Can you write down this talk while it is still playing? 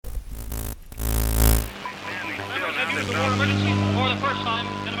use the word emergency for the first time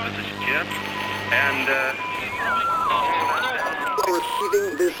in about... This is Jim, and,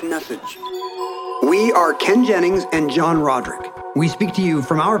 Receiving this message. We are Ken Jennings and John Roderick. We speak to you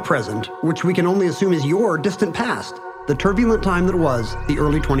from our present, which we can only assume is your distant past, the turbulent time that was the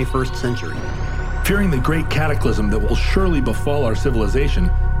early 21st century. Fearing the great cataclysm that will surely befall our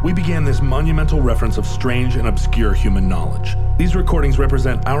civilization, we began this monumental reference of strange and obscure human knowledge. These recordings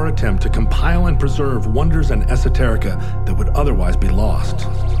represent our attempt to compile and preserve wonders and esoterica that would otherwise be lost.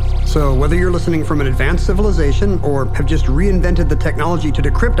 So whether you're listening from an advanced civilization or have just reinvented the technology to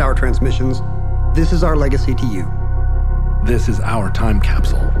decrypt our transmissions, this is our legacy to you. This is our time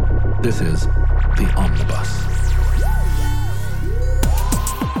capsule. This is the Omnibus.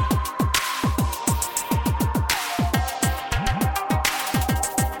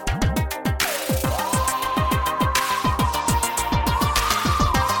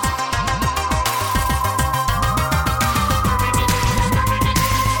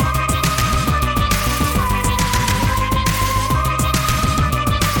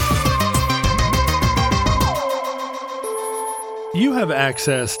 You have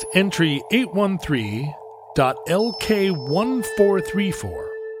accessed entry 813.LK1434,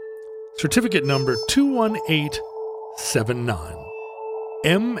 certificate number 21879,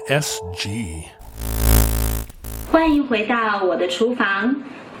 MSG. 欢迎回到我的厨房。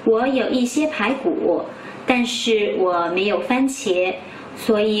我有一些排骨，但是我没有番茄，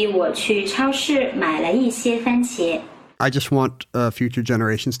所以我去超市买了一些番茄。 I just want future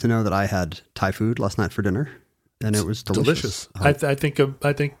generations to know that I had Thai food last night for dinner. And it was delicious. I think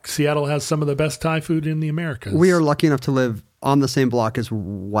Seattle has some of the best Thai food in the Americas. We are lucky enough to live on the same block as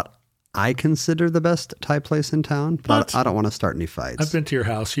what I consider the best Thai place in town, but I don't want to start any fights. I've been to your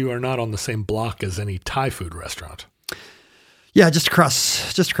house. You are not on the same block as any Thai food restaurant. Yeah, just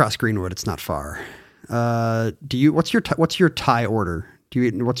across Greenwood. It's not far. What's your Thai order?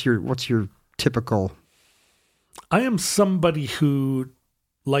 What's your typical? I am somebody who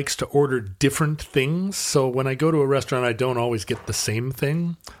likes to order different things. So when I go to a restaurant, I don't always get the same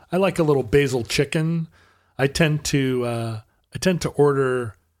thing. I like a little basil chicken. I tend to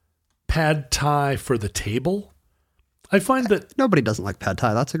order pad thai for the table. I find that nobody doesn't like pad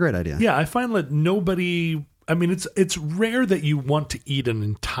thai. That's a great idea. Yeah, I find that nobody. I mean, it's rare that you want to eat an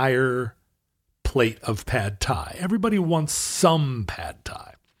entire plate of pad thai. Everybody wants some pad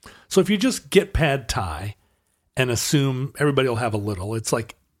thai. So if you just get pad thai and assume everybody will have a little, it's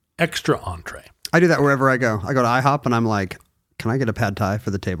like extra entree. I do that wherever I go. I go to IHOP and I'm like, can I get a pad thai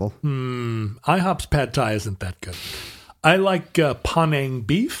for the table? IHOP's pad thai isn't that good. I like Penang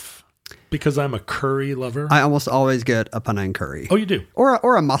beef because I'm a curry lover. I almost always get a Penang curry. Oh, you do? Or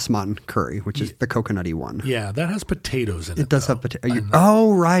a Masman curry, which is the coconutty one. Yeah, that has potatoes in it. It does have potatoes.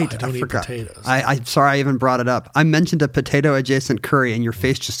 Oh, right. I don't eat forgot. Potatoes. I'm sorry I even brought it up. I mentioned a potato-adjacent curry and your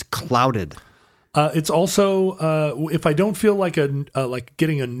face just clouded. It's also, if I don't feel like like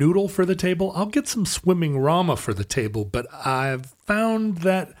getting a noodle for the table, I'll get some swimming rama for the table. But I've found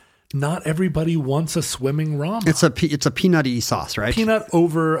that not everybody wants a swimming rama. It's a peanutty sauce, right? Peanut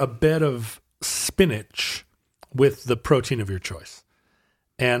over a bed of spinach with the protein of your choice.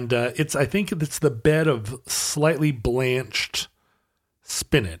 And I think it's the bed of slightly blanched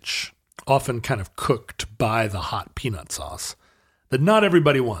spinach, often kind of cooked by the hot peanut sauce, that not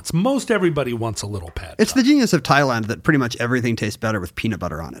everybody wants. Most everybody wants a little pad thai. It's the genius of Thailand that pretty much everything tastes better with peanut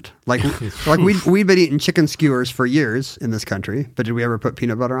butter on it. Like we'd been eating chicken skewers for years in this country, but did we ever put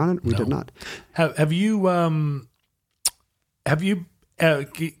peanut butter on it? We did not. Have you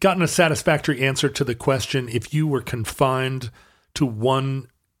gotten a satisfactory answer to the question, if you were confined to one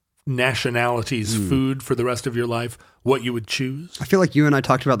nationality's food for the rest of your life, what you would choose? I feel like you and I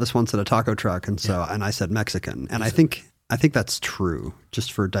talked about this once at a taco truck, and I said Mexican, and I think that's true,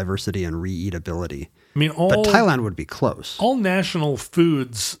 just for diversity and reeatability. I mean, but Thailand would be close. All national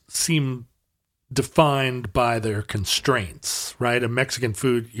foods seem defined by their constraints, right? A Mexican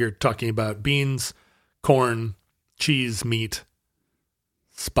food, you're talking about beans, corn, cheese, meat,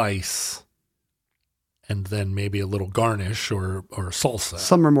 spice, and then maybe a little garnish or salsa.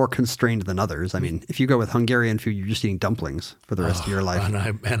 Some are more constrained than others. I mean, if you go with Hungarian food, you're just eating dumplings for the rest of your life.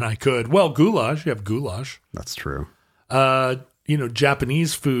 And I could. Well, goulash, you have goulash. That's true.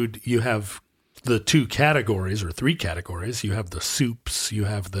 Japanese food, you have the two categories or three categories. You have the soups, you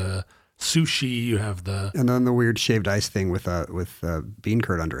have the sushi, you have and then the weird shaved ice thing with bean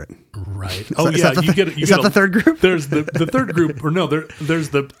curd under it. Right. Is that the third group? There's the third group, or no,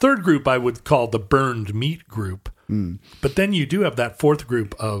 there's the third group I would call the burned meat group. But then you do have that fourth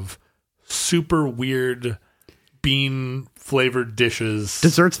group of super weird bean flavored dishes.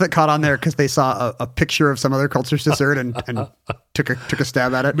 Desserts that caught on there because they saw a picture of some other culture's dessert and took a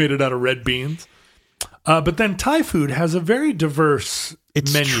stab at it. Made it out of red beans. But then Thai food has a very diverse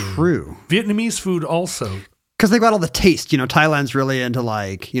menu. True. Vietnamese food also. Because they've got all the taste. You know, Thailand's really into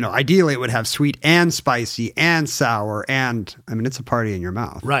like, you know, ideally it would have sweet and spicy and sour and, I mean, it's a party in your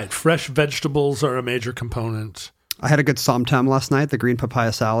mouth. Right. Fresh vegetables are a major component. I had a good som tam last night, the green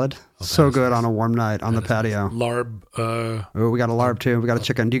papaya salad. So good on a warm night on the patio. Larb. We got a larb too. We got a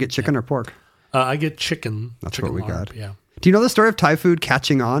chicken. Do you get chicken or pork? I get chicken. That's chicken what we larb, got. Yeah. Do you know the story of Thai food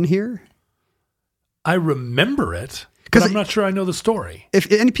catching on here? I remember it, but I'm not sure I know the story.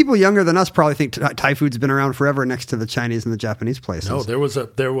 If any people younger than us probably think Thai food's been around forever next to the Chinese and the Japanese places. No,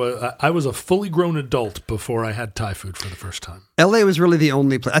 I was a fully grown adult before I had Thai food for the first time. LA was really the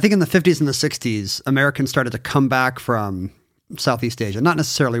only place. I think in the 50s and the 60s, Americans started to come back from Southeast Asia, not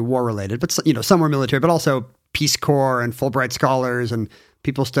necessarily war related, but you know, some were military, but also Peace Corps and Fulbright scholars and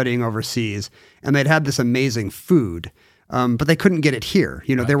people studying overseas. And they'd had this amazing food. But they couldn't get it here.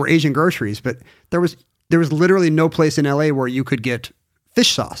 You know, there were Asian groceries, but there was literally no place in LA where you could get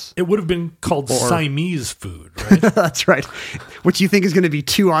fish sauce. It would have been called Siamese food, right? That's right. Which you think is going to be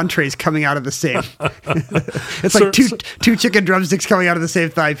two entrees coming out of the same. It's like two chicken drumsticks coming out of the same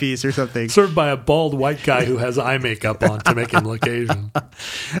thigh piece or something. Served by a bald white guy who has eye makeup on to make him look Asian.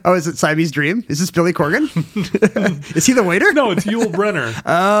 Oh, is it Siamese Dream? Is this Billy Corgan? Is he the waiter? No, it's Yul Brynner.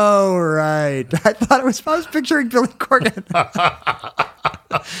 Oh, right. I was picturing Billy Corgan.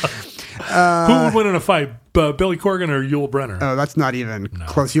 Who would win in a fight, Billy Corgan or Yul Brynner? Oh, that's not even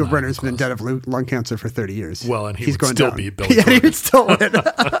close. Yul Brynner's been dead of lung cancer for 30 years. Well, and he's would still down. be Billy Corgan. Yeah, he would still win.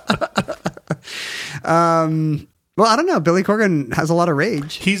 Well, I don't know. Billy Corgan has a lot of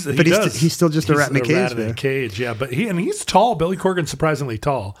rage. He's still just a rat in a cage. Rat in a cage, yeah. But he's tall. Billy Corgan's surprisingly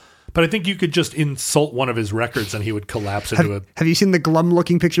tall. But I think you could just insult one of his records and he would collapse into a... Have you seen the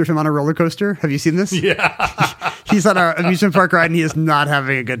glum-looking picture of him on a roller coaster? Have you seen this? Yeah. He's on an amusement park ride and he is not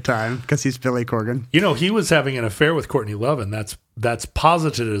having a good time because he's Billy Corgan. You know, he was having an affair with Courtney Love, and that's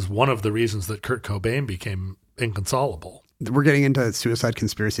posited as one of the reasons that Kurt Cobain became inconsolable. We're getting into suicide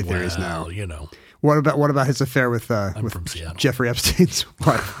conspiracy theories now. You know. What about his affair with from Seattle. Jeffrey Epstein's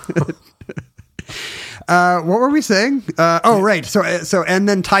wife? What were we saying? Right. So, and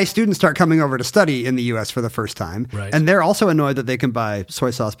then Thai students start coming over to study in the U.S. for the first time. Right. And they're also annoyed that they can buy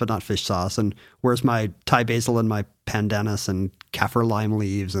soy sauce, but not fish sauce. And where's my Thai basil and my pandanus and kaffir lime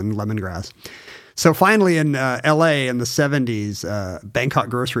leaves and lemongrass? So finally in L.A. in the 70s, Bangkok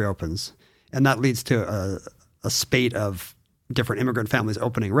Grocery opens. And that leads to a spate of different immigrant families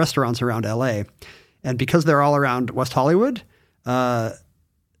opening restaurants around L.A. And because they're all around West Hollywood, the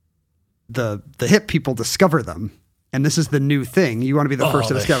hip people discover them. And this is the new thing. You want to be the first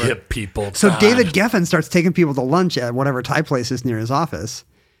to discover hip people. So God. David Geffen starts taking people to lunch at whatever Thai place is near his office.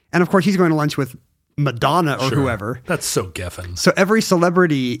 And of course, he's going to lunch with Madonna or whoever. That's so Geffen. So every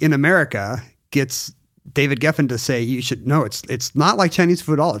celebrity in America gets David Geffen to say, you should know it's not like Chinese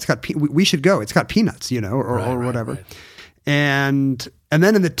food at all. It's got, we should go. It's got peanuts, or whatever. Right. And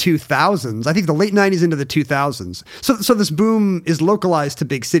then in the 2000s, I think the late 90s into the 2000s. So this boom is localized to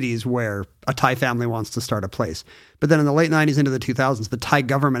big cities where a Thai family wants to start a place. But then in the late 90s into the 2000s, the Thai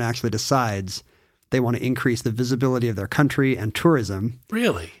government actually decides they want to increase the visibility of their country and tourism.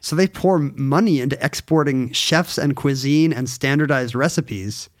 Really? So they pour money into exporting chefs and cuisine and standardized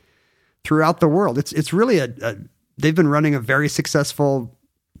recipes throughout the world. It's really they've been running a very successful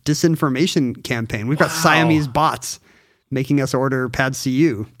disinformation campaign. We've got Siamese bots making us order Pad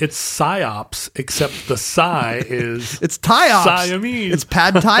CU. It's PsyOps, except the Psy is... It's Thai-ops. Siamese. It's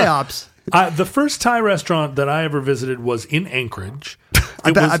Pad Thai-ops. The first Thai restaurant that I ever visited was in Anchorage.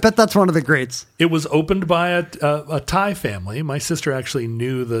 I bet that's one of the greats. It was opened by a Thai family. My sister actually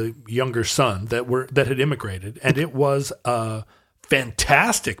knew the younger son that had immigrated, and it was a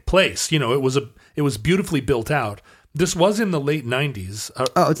fantastic place. You know, it was beautifully built out. This was in the late 90s.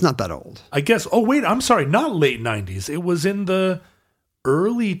 It's not that old. I guess. Oh, wait, I'm sorry. Not late 90s. It was in the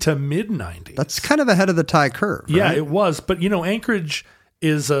early to mid 90s. That's kind of ahead of the Thai curve, right? Yeah, it was. But, Anchorage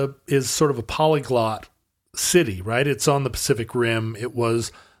is sort of a polyglot city, right? It's on the Pacific Rim. It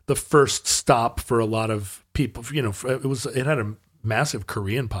was the first stop for a lot of people. It had a massive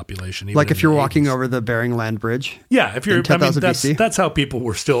Korean population. Even like if you're walking 80s. over the Bering Land Bridge. Yeah, if you're, that's how people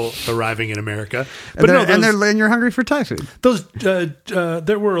were still arriving in America. But and you're hungry for Thai food.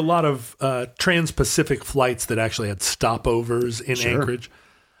 There were a lot of trans-Pacific flights that actually had stopovers in Anchorage.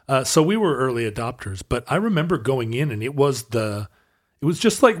 So we were early adopters. But I remember going in, and it was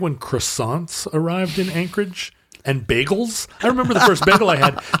just like when croissants arrived in Anchorage. and bagels. I remember the first bagel I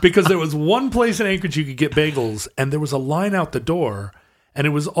had because there was one place in Anchorage you could get bagels, and there was a line out the door, and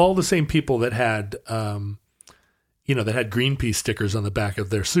it was all the same people that had, that had Greenpeace stickers on the back of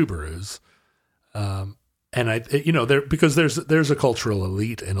their Subarus. And because there's a cultural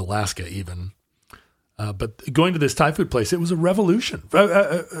elite in Alaska even. But going to this Thai food place, it was a revolution,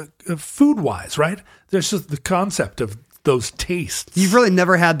 food-wise, right? There's just the concept of those tastes. You've really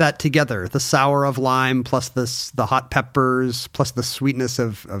never had that together. The sour of lime plus the hot peppers plus the sweetness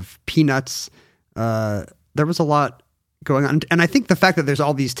of peanuts. There was a lot going on. And I think the fact that there's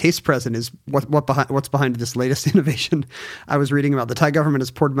all these tastes present is what's behind this latest innovation I was reading about. The Thai government has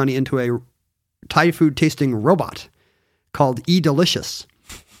poured money into a Thai food tasting robot called E-Delicious,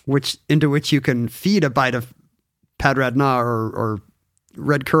 into which you can feed a bite of pad rad na or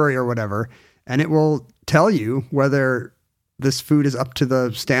red curry or whatever, and it will tell you whether this food is up to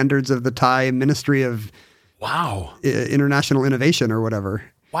the standards of the Thai Ministry of International Innovation or whatever.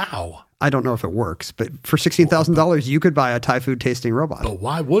 Wow. I don't know if it works, but for $16,000 you could buy a Thai food tasting robot. But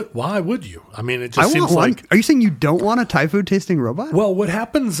why would you? I mean, it just seems like... Are you saying you don't want a Thai food tasting robot? Well, what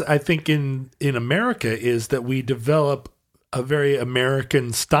happens, I think, in America is that we develop a very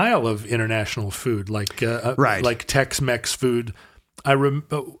American style of international food, like Tex-Mex food.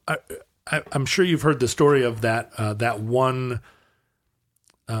 I'm sure you've heard the story of that one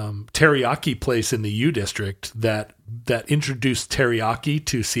teriyaki place in the U District that introduced teriyaki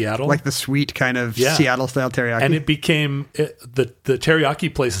to Seattle, like the sweet kind of Seattle style teriyaki, and it became the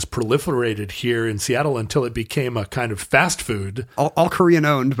teriyaki places proliferated here in Seattle until it became a kind of fast food, all Korean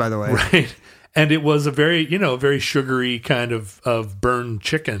owned, by the way, right? And it was a very sugary kind of burned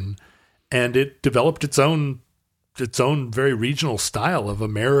chicken, and it developed its own very regional style of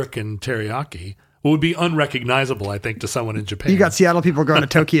American teriyaki. It would be unrecognizable, I think, to someone in Japan. You got Seattle people going to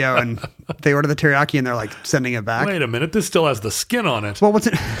Tokyo and they order the teriyaki and they're like sending it back. Wait a minute, this still has the skin on it. Well,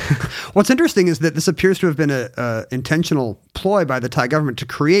 what's interesting is that this appears to have been a intentional ploy by the Thai government to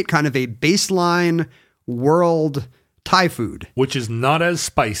create kind of a baseline world Thai food, which is not as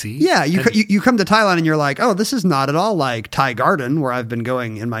spicy. Yeah, you come to Thailand and you're like, oh, this is not at all like Thai Garden where I've been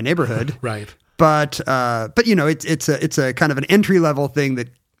going in my neighborhood, right? But it's a kind of an entry level thing that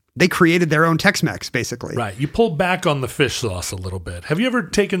they created their own Tex-Mex basically. Right. You pull back on the fish sauce a little bit. Have you ever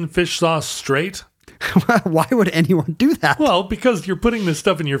taken fish sauce straight? Why would anyone do that? Well, because you're putting this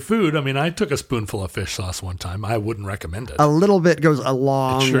stuff in your food. I mean, I took a spoonful of fish sauce one time. I wouldn't recommend it. A little bit goes a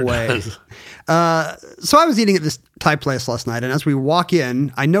long way. Does. So I was eating at this Thai place last night, and as we walk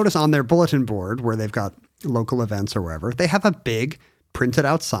in, I notice on their bulletin board where they've got local events or wherever, they have a big printed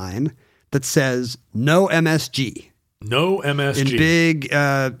out sign that says no MSG. No MSG. In big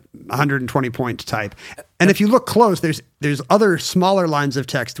 120 point type. And if you look close, there's other smaller lines of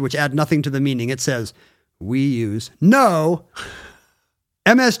text which add nothing to the meaning. It says, we use no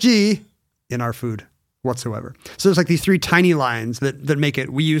MSG in our food whatsoever. So there's like these three tiny lines that make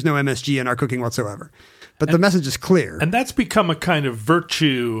it, we use no MSG in our cooking whatsoever. But the message is clear. And that's become a kind of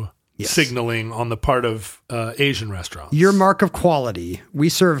virtue signaling on the part of Asian restaurants. Your mark of quality. We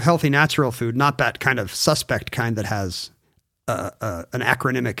serve healthy, natural food, not that kind of suspect kind that has an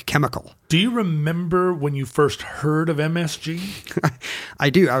acronymic chemical. Do you remember when you first heard of MSG? I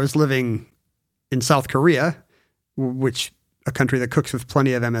do. I was living in South Korea, which a country that cooks with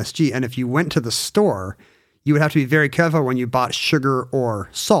plenty of MSG. And if you went to the store, you would have to be very careful when you bought sugar or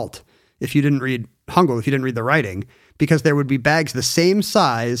salt. If you didn't read Hangul, if you didn't read the writing, because there would be bags the same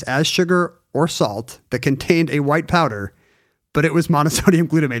size as sugar or salt that contained a white powder, but it was monosodium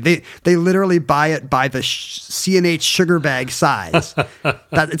glutamate. They literally buy it by the C&H sugar bag size.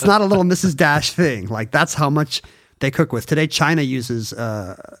 That it's not a little Mrs. Dash thing. Like that's how much they cook with. Today, China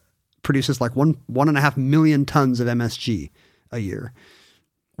produces like 1.5 million tons of MSG a year.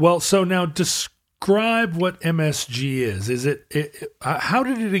 Well, so now describe what MSG is. Is it how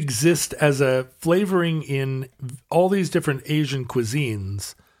did it exist as a flavoring in all these different Asian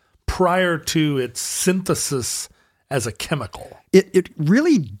cuisines prior to its synthesis as a chemical? It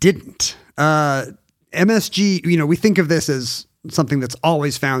really didn't. MSG, we think of this as something that's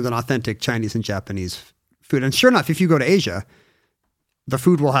always found in authentic Chinese and Japanese food. And sure enough, if you go to Asia, the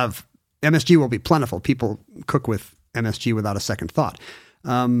food will have MSG will be plentiful. People cook with MSG without a second thought.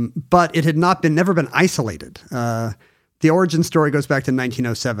 But it had never been isolated. The origin story goes back to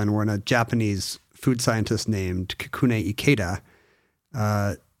 1907 when a Japanese food scientist named Kikune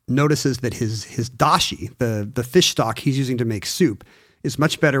Ikeda notices that his dashi, the fish stock he's using to make soup, is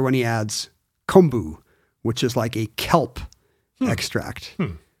much better when he adds kombu, which is like a kelp extract.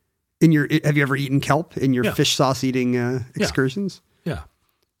 Have you ever eaten kelp in your fish sauce eating excursions? Yeah.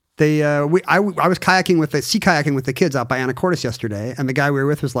 I was sea kayaking with the kids out by Anacortes yesterday, and the guy we were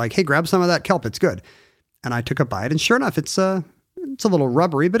with was like, "Hey, grab some of that kelp. It's good." And I took a bite, and sure enough, it's a little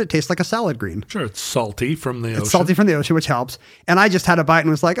rubbery, but it tastes like a salad green. Sure, it's salty from the ocean. It's salty from the ocean, which helps. And I just had a bite and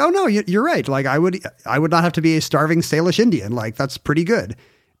was like, "Oh no, you're right. Like I would not have to be a starving Salish Indian. Like that's pretty good."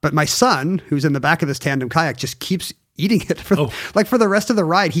 But my son, who's in the back of this tandem kayak, just keeps eating it for the rest of the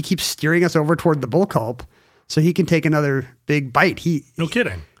ride. He keeps steering us over toward the bull kelp so he can take another big bite. No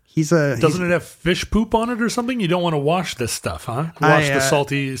kidding. Doesn't it have fish poop on it or something? You don't want to wash this stuff, huh? Wash the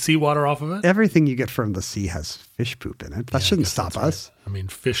salty seawater off of it? Everything you get from the sea has fish poop in it. That shouldn't stop us. Right. I mean,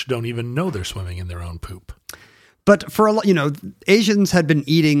 fish don't even know they're swimming in their own poop. But for Asians had been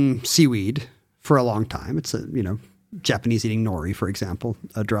eating seaweed for a long time. It's Japanese eating nori, for example,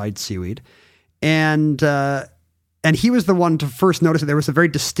 a dried seaweed. And he was the one to first notice that there was a very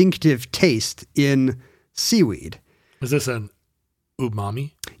distinctive taste in seaweed. Is this an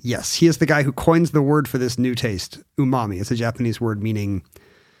umami? Yes, he is the guy who coins the word for this new taste. Umami. It's a Japanese word meaning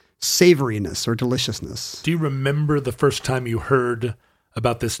savoriness or deliciousness. Do you remember the first time you heard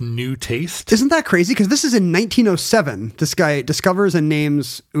about this new taste? Isn't that crazy? Because this is in 1907. This guy discovers and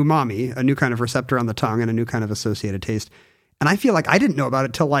names umami, a new kind of receptor on the tongue and a new kind of associated taste. And I feel like I didn't know about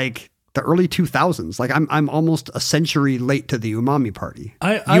it till like the early 2000s. Like I'm almost a century late to the umami party.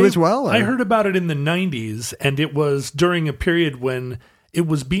 You as well? Or? I heard about it in the 90s, and it was during a period when it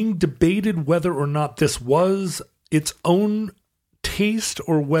was being debated whether or not this was its own taste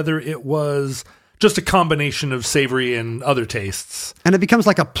or whether it was just a combination of savory and other tastes. And it becomes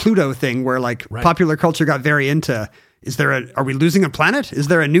like a Pluto thing where popular culture got very into, are we losing a planet? Is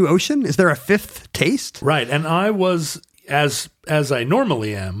there a new ocean? Is there a fifth taste? Right. And I was, as I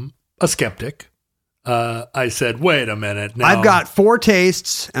normally am, a skeptic. I said, wait a minute. Now, I've got 4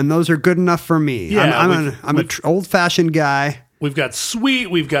 tastes and those are good enough for me. Yeah, I'm an old-fashioned guy. We've got sweet,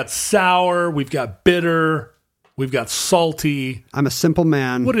 we've got sour, we've got bitter, we've got salty. I'm a simple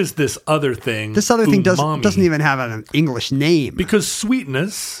man. What is this other thing? This other thing doesn't even have an English name. Because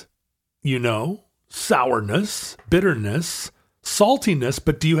sweetness, sourness, bitterness, saltiness,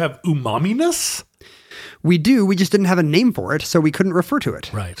 but do you have umaminess? We do. We just didn't have a name for it, so we couldn't refer to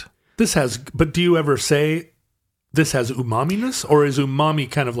it. Right. But do you ever say this has umaminess, or is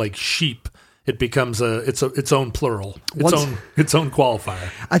umami kind of like sheep? It becomes its own plural, its own qualifier.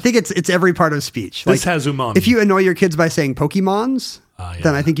 I think it's every part of speech. This has umami. If you annoy your kids by saying Pokemons,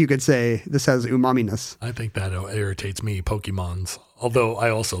 then I think you could say this has umaminess. I think that irritates me, Pokemons. Although I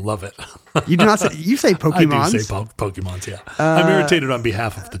also love it. You do not say. You say Pokemons. I do say Pokemons. Yeah, I'm irritated on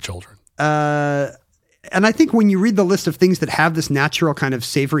behalf of the children. And I think when you read the list of things that have this natural kind of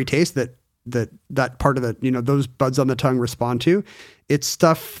savory taste that part of those buds on the tongue respond to, it's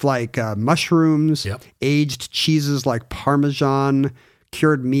stuff like mushrooms, aged cheeses like Parmesan,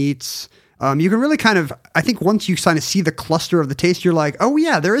 cured meats. You can really kind of, I think once you kind of see the cluster of the taste, you're like, oh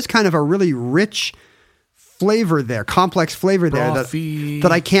yeah, there is kind of a really rich flavor there, complex flavor there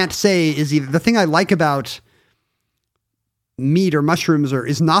that I can't say is either. The thing I like about meat or mushrooms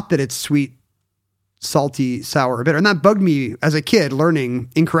is not that it's sweet, salty, sour, or bitter. And that bugged me as a kid learning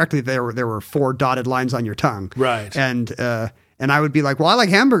incorrectly there were 4 dotted lines on your tongue. Right. And I would be like, well, I like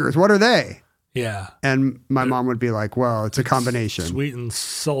hamburgers. What are they? Yeah. And my mom would be like, well, it's a combination. Sweet and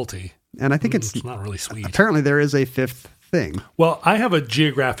salty. And I think it's not really sweet. Apparently there is a fifth thing. Well, I have a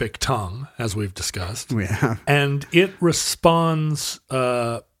geographic tongue, as we've discussed. Yeah. And it responds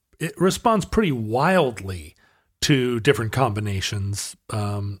pretty wildly to different combinations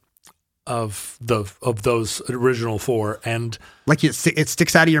of those original 4, and like it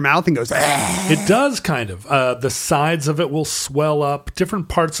sticks out of your mouth and goes. It does kind of. The sides of it will swell up. Different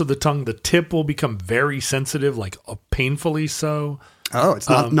parts of the tongue, the tip will become very sensitive, like painfully so. Oh, it's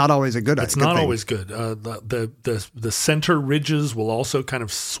not always a good. It's not always good. The center ridges will also kind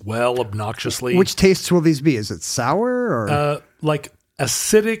of swell obnoxiously. Which tastes will these be? Is it sour or like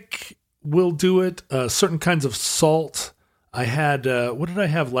acidic? Will do it. Certain kinds of salt. I had, what did I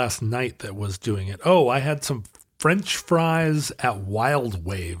have last night that was doing it? Oh, I had some French fries at Wild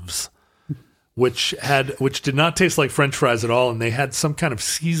Waves, which did not taste like French fries at all. And they had some kind of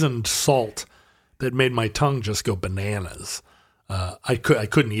seasoned salt that made my tongue just go bananas. I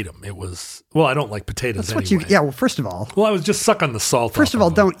couldn't eat them. It was, well, I don't like potatoes anyway. Well, first of all. Well, I was just sucking the salt. First of all,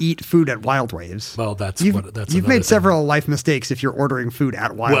 don't eat food at Wild Waves. Well, you've made several life mistakes if you're ordering food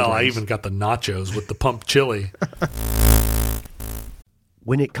at Wild Waves. Well, I even got the nachos with the pumped chili.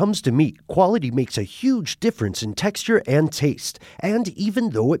 When it comes to meat, quality makes a huge difference in texture and taste. And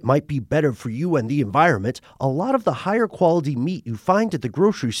even though it might be better for you and the environment, a lot of the higher quality meat you find at the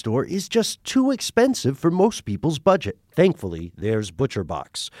grocery store is just too expensive for most people's budget. Thankfully, there's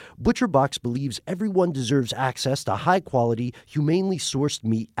ButcherBox. ButcherBox believes everyone deserves access to high-quality, humanely sourced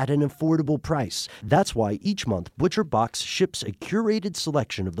meat at an affordable price. That's why each month, ButcherBox ships a curated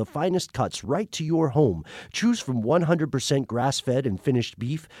selection of the finest cuts right to your home. Choose from 100% grass-fed and finished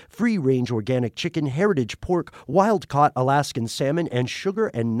beef, free-range organic chicken, heritage pork, wild-caught Alaskan salmon, and sugar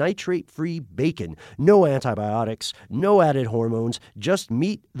and nitrate-free bacon. No antibiotics, no added hormones, just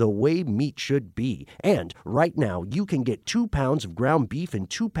meat the way meat should be. And right now, you can get 2 pounds of ground beef and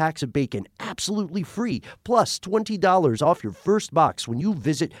 2 packs of bacon absolutely free, plus $20 off your first box when you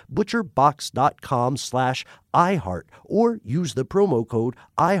visit butcherbox.com/iHeart or use the promo code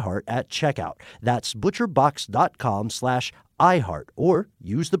iHeart at checkout. That's butcherbox.com/iHeart or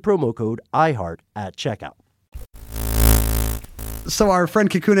use the promo code iHeart at checkout. So our friend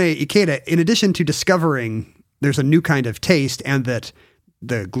Kikune Ikeda, in addition to discovering there's a new kind of taste and that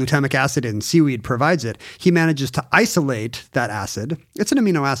the glutamic acid in seaweed provides it, he manages to isolate that acid. It's an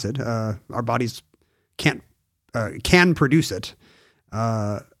amino acid. Our bodies can produce it.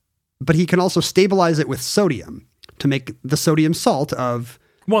 But he can also stabilize it with sodium to make the sodium salt of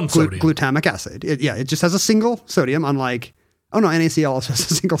glutamic acid. It just has a single sodium, unlike, NaCl also has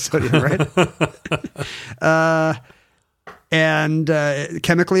a single sodium, right? And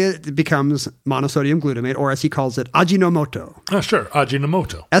chemically, it becomes monosodium glutamate, or as he calls it, Ajinomoto. Oh, sure,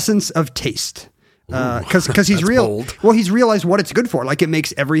 Ajinomoto. Essence of taste. Because he's bold. Well, he's realized what it's good for. Like, it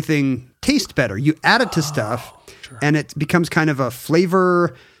makes everything taste better. You add it to stuff, and it becomes kind of a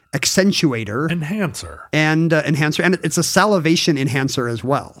flavor accentuator. Enhancer. And it's a salivation enhancer as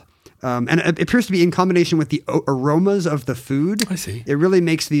well. And it appears to be in combination with the aromas of the food. I see. It really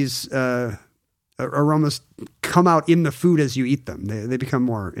makes these aromas come out in the food as you eat them. They become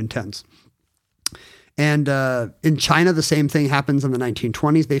more intense. And in China, the same thing happens in the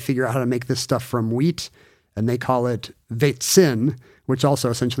 1920s. They figure out how to make this stuff from wheat, and they call it Weizin, which also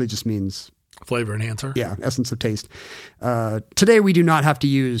essentially just means flavor enhancer. Yeah, essence of taste. Today, we do not have to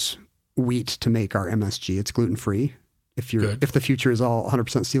use wheat to make our MSG. It's gluten-free. If the future is all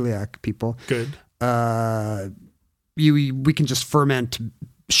 100% celiac people. Good. We can just ferment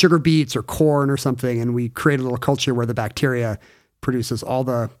sugar beets or corn or something, and we create a little culture where the bacteria produces all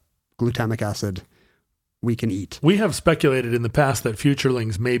the glutamic acid we can eat. We have speculated in the past that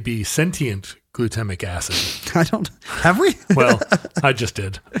futurelings may be sentient glutamic acid. Have we? Well, I just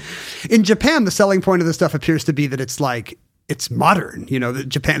did. In Japan, the selling point of this stuff appears to be that it's modern.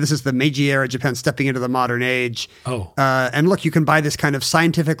 This is the Meiji era, Japan stepping into the modern age. Oh. And look, you can buy this kind of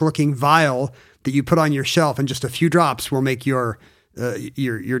scientific looking vial that you put on your shelf, and just a few drops will make your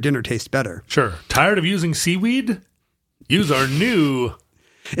dinner taste better. Sure. Tired of using seaweed? Use our new.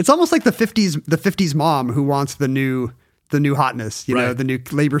 It's almost like the 50s mom who wants the new hotness, right. The new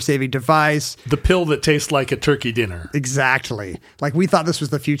labor-saving device. The pill that tastes like a turkey dinner. Exactly. Like, we thought this was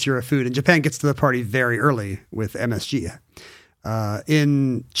the future of food, and Japan gets to the party very early with MSG.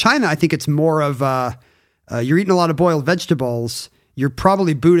 In China, I think it's more of you're eating a lot of boiled vegetables. You're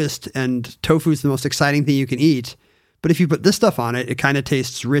probably Buddhist, and tofu is the most exciting thing you can eat. But if you put this stuff on it, it kind of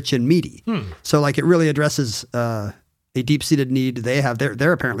tastes rich and meaty. So, it really addresses a deep-seated need they have.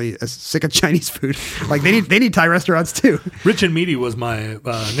 They're apparently sick of Chinese food. Like, they need Thai restaurants too. Rich and meaty was my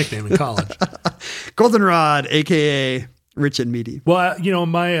nickname in college. Goldenrod, aka rich and meaty. Well,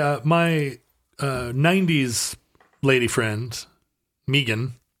 my 90s lady friend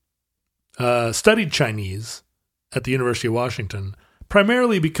Megan studied Chinese at the University of Washington,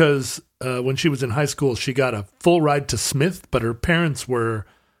 primarily because when she was in high school, she got a full ride to Smith, but her parents were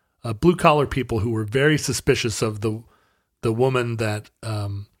blue-collar people who were very suspicious of the woman that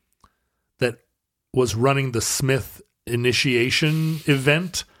was running the Smith initiation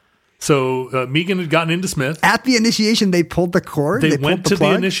event. So Megan had gotten into Smith. At the initiation, they pulled the cord? They went to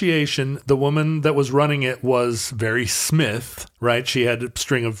plug? the initiation. The woman that was running it was very Smith, right? She had a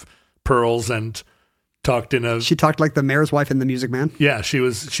string of pearls and talked in a... She talked like the mayor's wife in The Music Man? Yeah, she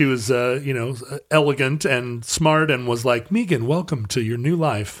was elegant and smart, and was like, Megan, welcome to your new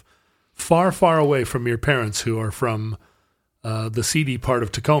life. Far, far away from your parents who are from the seedy part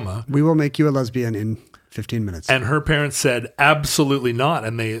of Tacoma. We will make you a lesbian in 15 minutes. And her parents said, absolutely not.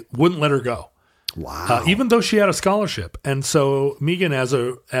 And they wouldn't let her go. Wow. Even though she had a scholarship. And so Megan, as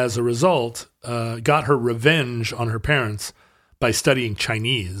a result, got her revenge on her parents by studying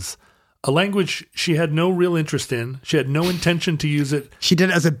Chinese. a language she had no real interest in. She had no intention to use it. She did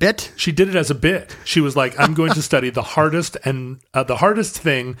it as a bit? She did it as a bit. She was like, I'm going to study the hardest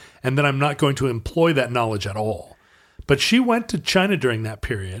thing, and then I'm not going to employ that knowledge at all. But she went to China during that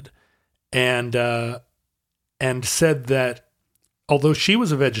period and said that although she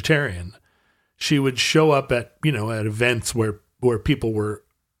was a vegetarian, she would show up at events where people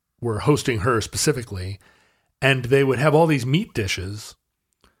were hosting her specifically, and they would have all these meat dishes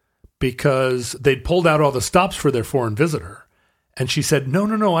because they'd pulled out all the stops for their foreign visitor. And she said,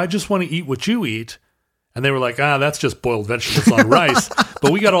 no, I just want to eat what you eat. And they were like, that's just boiled vegetables on rice,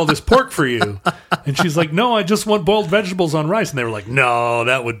 but we got all this pork for you. And she's like, no, I just want boiled vegetables on rice. And they were like, no,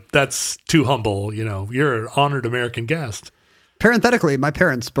 that's too humble. You're an honored American guest. Parenthetically, my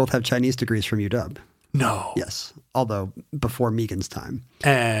parents both have Chinese degrees from UW. No. Yes. Although before Megan's time.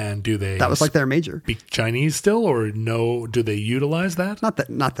 And do they? That was like their major. Speak Chinese still, or no? Do they utilize that? Not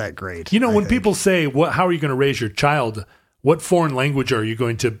that great. When people say, how are you going to raise your child? What foreign language are you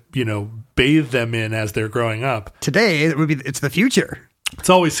going to, bathe them in as they're growing up? Today, it's the future. It's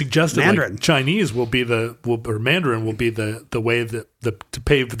always suggested Mandarin. Like Chinese will be or Mandarin will be the way to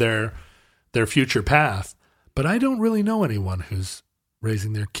pave their future path. But I don't really know anyone who's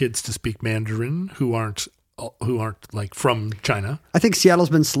raising their kids to speak Mandarin who aren't like from China. I think Seattle's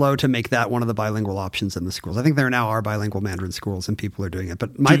been slow to make that one of the bilingual options in the schools. I think there now are bilingual Mandarin schools and people are doing it.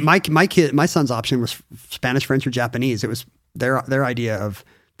 But my son's option was Spanish, French, or Japanese. It was their idea of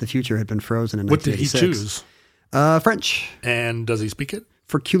the future had been frozen in 1986. What did he choose? French. And does he speak it?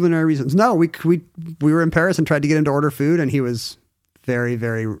 For culinary reasons. No, we were in Paris and tried to get him to order food, and he was very,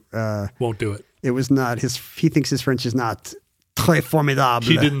 very... won't do it. It was not he thinks his French is not très formidable.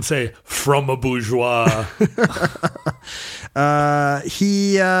 He didn't say from a bourgeois. So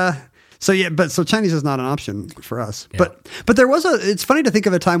Chinese is not an option for us. Yeah. But there was it's funny to think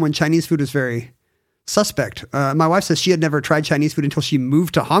of a time when Chinese food was very suspect. My wife says she had never tried Chinese food until she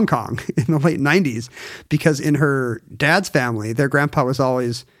moved to Hong Kong in the late 90s, because in her dad's family, their grandpa was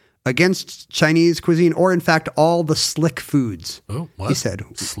always against Chinese cuisine, or in fact, all the slick foods. Oh, what? He said,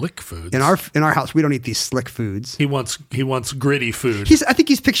 slick foods. In our house, we don't eat these slick foods. He wants gritty food. I think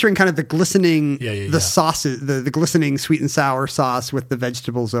he's picturing kind of the glistening, sauces, the glistening sweet and sour sauce with the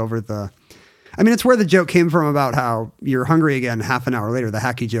vegetables over the. I mean, it's where the joke came from about how you're hungry again half an hour later. The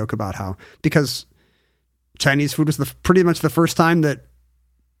hacky joke about how, because Chinese food was pretty much the first time that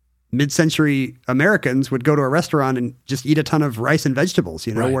mid-century Americans would go to a restaurant and just eat a ton of rice and vegetables,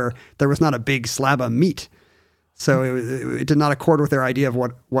 right, where there was not a big slab of meat. So it did not accord with their idea of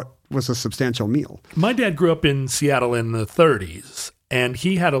what was a substantial meal. My dad grew up in Seattle in the 30s, and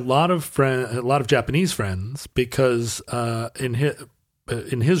he had a lot of Japanese friends because in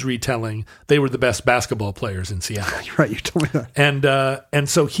his retelling, they were the best basketball players in Seattle. Right, you told me that. And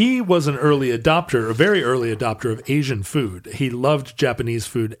so he was a very early adopter of Asian food. He loved Japanese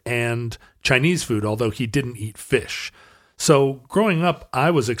food and Chinese food, although he didn't eat fish. So growing up,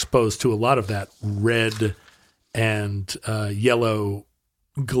 I was exposed to a lot of that red and yellow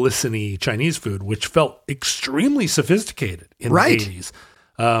glistening Chinese food, which felt extremely sophisticated in the 80s.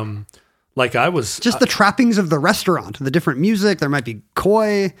 Like I was just the trappings of the restaurant, the different music. There might be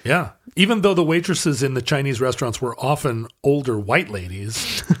koi. Yeah. Even though the waitresses in the Chinese restaurants were often older white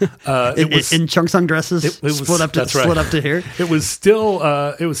ladies, in cheongsam dresses, it was split up to here. It was still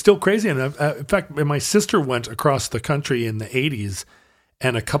crazy. And in fact, my sister went across the country in the 80s,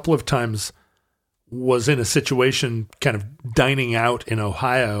 and a couple of times was in a situation kind of dining out in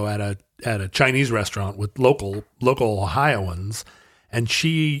Ohio at a Chinese restaurant with local Ohioans. And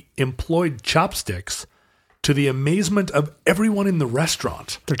she employed chopsticks to the amazement of everyone in the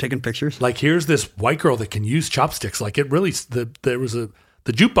restaurant. They're taking pictures. Like, here's this white girl that can use chopsticks. Like, it really, the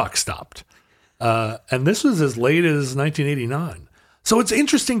jukebox stopped. And this was as late as 1989. So it's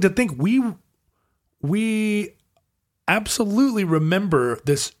interesting to think we absolutely remember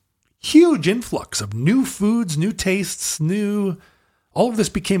this huge influx of new foods, new tastes, all of this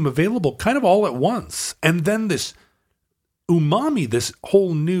became available kind of all at once. And then this umami, this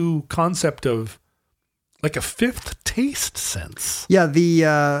whole new concept of like a fifth taste sense. Yeah, the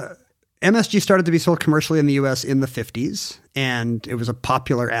MSG started to be sold commercially in the U.S. in the 50s, and it was a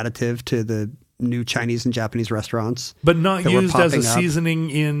popular additive to the new Chinese and Japanese restaurants. But not used as a seasoning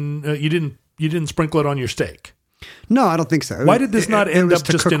in, you didn't sprinkle it on your steak. No, I don't think so. Why did this not end up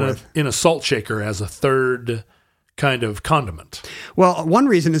just in a salt shaker as a third kind of condiment? Well, one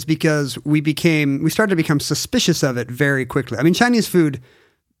reason is because we started to become suspicious of it very quickly. I mean, Chinese food,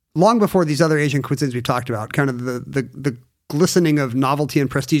 long before these other Asian cuisines we've talked about, kind of the glistening of novelty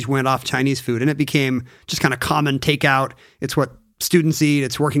and prestige went off Chinese food, and it became just kind of common takeout. It's what students eat.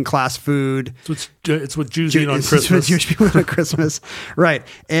 It's working class food. It's what Jews eat on Christmas. It's what Jewish people eat on Christmas, right?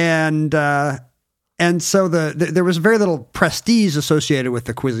 And so there was very little prestige associated with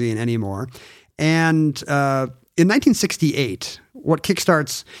the cuisine anymore. And in 1968, what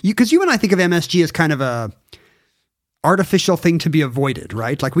kickstarts because you and I think of MSG as kind of a artificial thing to be avoided,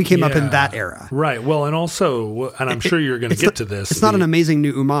 right? Like we came up in that era. Right. Well, and also, and I'm sure you're going to get to this. It's not an amazing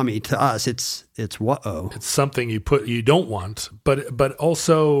new umami to us. It's what-oh. It's something you don't want, but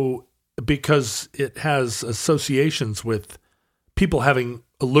also because it has associations with people having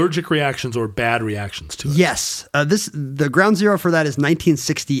allergic reactions or bad reactions to it. Yes. The ground zero for that is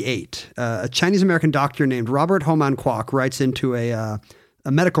 1968. A Chinese-American doctor named Robert Homan Kwok writes into a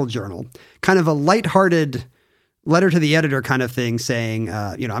medical journal, kind of a lighthearted letter to the editor kind of thing saying,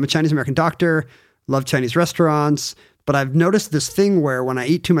 I'm a Chinese-American doctor, love Chinese restaurants, but I've noticed this thing where when I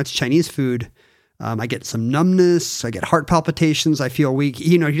eat too much Chinese food, I get some numbness, I get heart palpitations, I feel weak.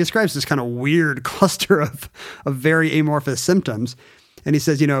 He describes this kind of weird cluster of very amorphous symptoms. And he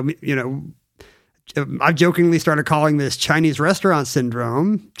says, I've jokingly started calling this Chinese restaurant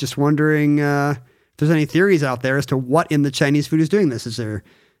syndrome, just wondering if there's any theories out there as to what in the Chinese food is doing this. Is there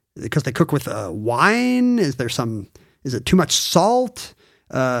because they cook with wine? Is it too much salt?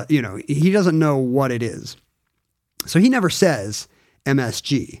 He doesn't know what it is. So he never says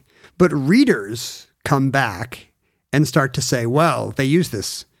MSG, but readers come back and start to say, well, they use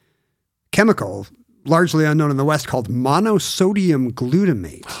this chemical largely unknown in the West called monosodium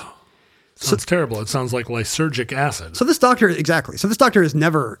glutamate. Sounds terrible. It sounds like lysergic acid. So this doctor has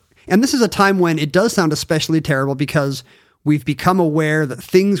never, and this is a time when it does sound especially terrible because we've become aware that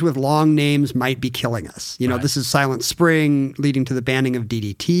things with long names might be killing us. Right. This is Silent Spring leading to the banning of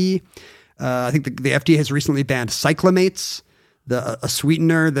DDT. I think the FDA has recently banned cyclamates, a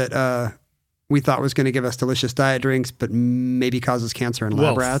sweetener that we thought was going to give us delicious diet drinks, but maybe causes cancer in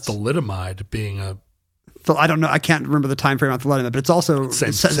lab rats. Thalidomide being I don't know. I can't remember the time frame on thalidomide, but it's also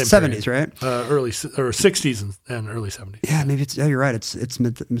same 70s, period. Right? Early or 60s and early 70s. Yeah, maybe you're right. It's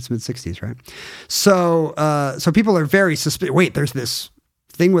mid 60s, right? So people are very suspicious. Wait, there's this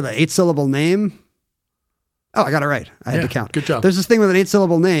thing with an 8-syllable name. Oh, I got it right. I had to count. Good job. There's this thing with an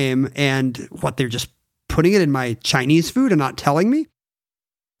 8-syllable name, and they're just putting it in my Chinese food and not telling me.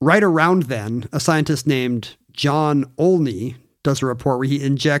 Right around then, a scientist named John Olney does a report where he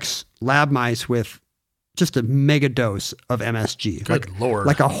injects lab mice with just a mega dose of MSG. Good Lord.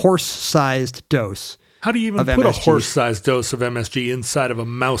 Like a horse-sized dose. How do you even put MSG. A horse-sized dose of MSG inside of a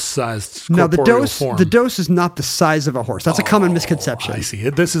mouse-sized corporeal form? The dose is not the size of a horse. That's a common misconception. I see.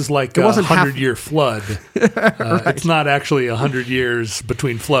 This is like a 100-year flood. Right. It's not actually 100 years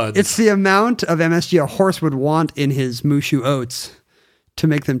between floods. It's the amount of MSG a horse would want in his Mushu oats to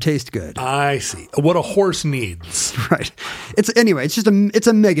make them taste good. I see. What a horse needs. Right. It's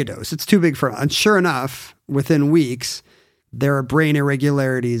a mega dose. It's too big for, and sure enough, within weeks, there are brain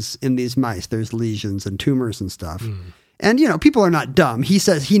irregularities in these mice. There's lesions and tumors and stuff. And, people are not dumb. He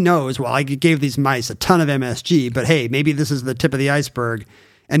says he knows, well, I gave these mice a ton of MSG, but hey, maybe this is the tip of the iceberg.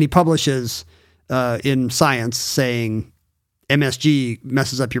 And he publishes in Science saying MSG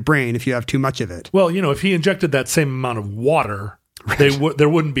messes up your brain if you have too much of it. Well, if he injected that same amount of water, right, there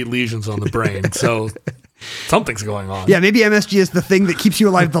wouldn't be lesions on the brain. So something's going on. Yeah, maybe MSG is the thing that keeps you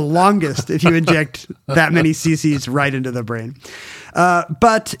alive the longest if you inject that many cc's right into the brain.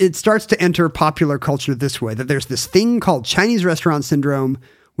 But it starts to enter popular culture this way, that there's this thing called Chinese restaurant syndrome,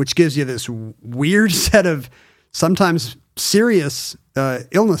 which gives you this weird set of sometimes serious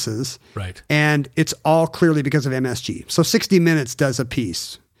illnesses. Right. And it's all clearly because of MSG. So 60 Minutes does a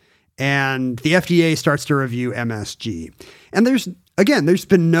piece, and the FDA starts to review MSG. And there's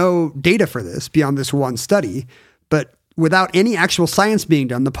been no data for this beyond this one study, but without any actual science being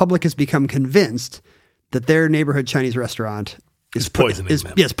done, the public has become convinced that their neighborhood Chinese restaurant is poisoning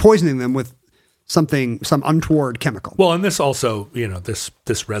them. Yes, poisoning them with some untoward chemical. Well, and this also, this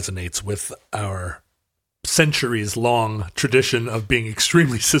resonates with our centuries-long tradition of being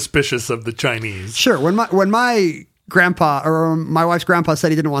extremely suspicious of the Chinese. Sure. When my grandpa or my wife's grandpa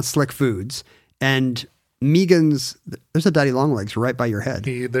said he didn't want slick foods, and Megan's, there's a Daddy Longlegs right by your head.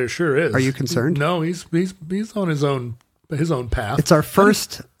 There sure is. Are you concerned? No, he's on his own path. It's our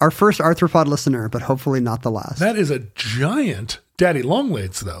first arthropod listener, but hopefully not the last. That is a giant Daddy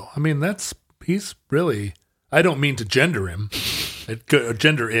Longlegs, though. I mean, he's really. I don't mean to gender him. It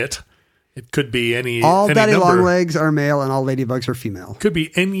could be any. All any Daddy number. Longlegs are male, and all ladybugs are female. Could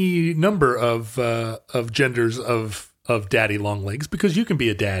be any number of genders of Daddy Longlegs, because you can be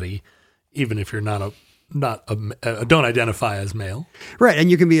a daddy even if you're don't identify as male. Right,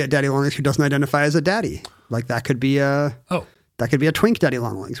 and you can be a Daddy Longlegs who doesn't identify as a daddy. Like that could be That could be a twink daddy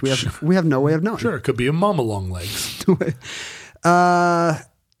long legs. We have no way of knowing. Sure, it could be a mama long legs. So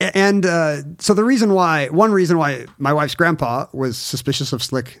one reason why my wife's grandpa was suspicious of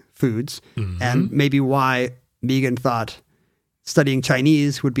slick foods, and maybe why Megan thought studying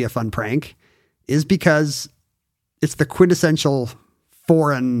Chinese would be a fun prank, is because it's the quintessential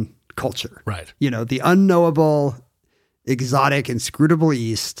foreign culture. Right. The unknowable, exotic, inscrutable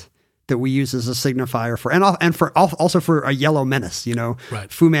East that we use as a signifier also for a yellow menace, Right.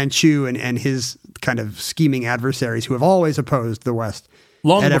 Fu Manchu and his kind of scheming adversaries who have always opposed the West.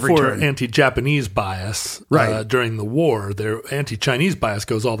 Long at every before turn. anti-Japanese bias Right. during the war, their anti-Chinese bias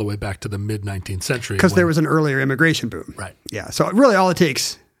goes all the way back to the mid-19th century. Because there was an earlier immigration boom. Right. Yeah. So really all it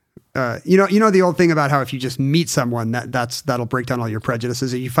takes, you know the old thing about how if you just meet someone, that'll break down all your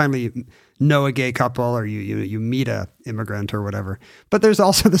prejudices. You finally know a gay couple or you meet a immigrant or whatever. But there's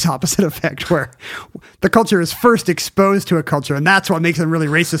also this opposite effect where the culture is first exposed to a culture, and that's what makes them really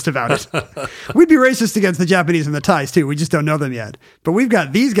racist about it. We'd be racist against the Japanese and the Thais too. We just don't know them yet. But we've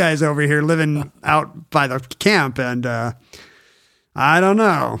got these guys over here living out by the camp, and I don't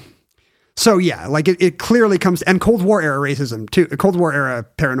know. So yeah, like it clearly comes, and Cold War era racism too, Cold War era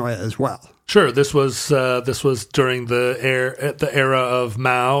paranoia as well. Sure, this was during the era of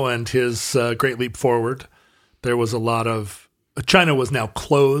Mao and his Great Leap Forward. There was a lot of China was now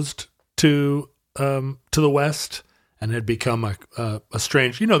closed to the West and had become a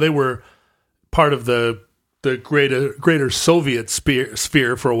strange. They were part of the greater Soviet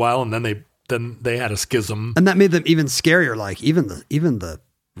sphere for a while, and then they had a schism, and that made them even scarier. Like even the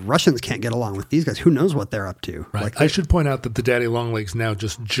Russians can't get along with these guys. Who knows what they're up to? Right. Like I should point out that the daddy long legs now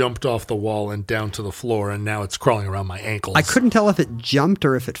just jumped off the wall and down to the floor, and now it's crawling around my ankles. I couldn't tell if it jumped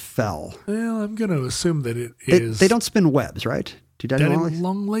or if it fell. Well, I'm going to assume that it is. They don't spin webs, right? Do daddy daddy long legs?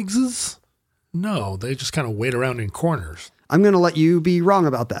 long legses? No, they just kind of wait around in corners. I'm going to let you be wrong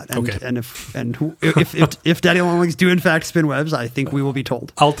about that. And, Okay. And if daddy long legs do in fact spin webs, I think we will be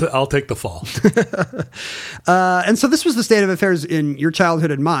told. I'll take the fall. And so this was the state of affairs in your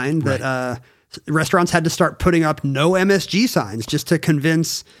childhood and mine, that restaurants had to start putting up no MSG signs just to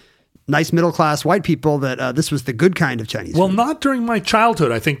convince nice middle-class white people that this was the good kind of Chinese Well, food. not during my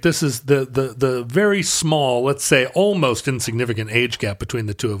childhood. I think this is the very small, let's say almost insignificant age gap between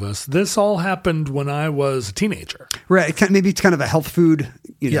the two of us. This all happened when I was a teenager. Right. Maybe it's kind of a health food,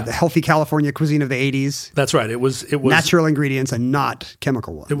 Yeah. the healthy California cuisine of the 80s. That's right. It was Natural ingredients and not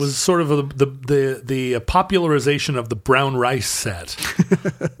chemical ones. It was sort of the popularization of the brown rice set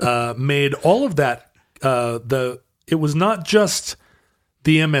made all of that. It was not just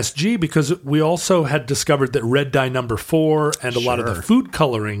the MSG, because we also had discovered that red dye number 4 and a lot of the food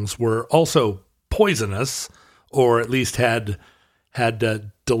colorings were also poisonous, or at least had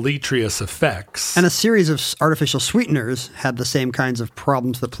deleterious effects. And a series of artificial sweeteners had the same kinds of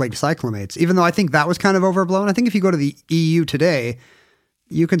problems that plagued cyclamates, even though I think that was kind of overblown. I think if you go to the EU today,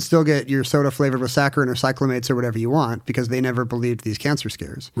 you can still get your soda flavored with saccharin or cyclamates or whatever you want, because they never believed these cancer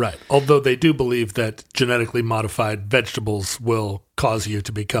scares. Right. Although they do believe that genetically modified vegetables will cause you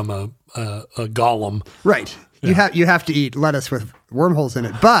to become a golem. Right. Yeah. You have to eat lettuce with wormholes in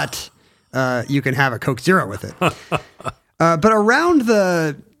it, but you can have a Coke Zero with it. But around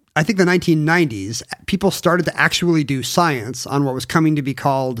the 1990s, people started to actually do science on what was coming to be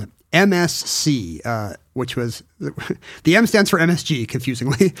called MSC, which was the M stands for MSG,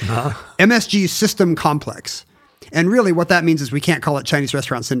 confusingly. MSG system complex. And really what that means is we can't call it Chinese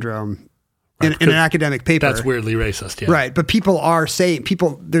restaurant syndrome in an academic paper. That's weirdly racist, yeah. Right. But people are saying,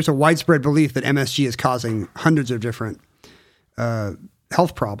 there's a widespread belief that MSG is causing hundreds of different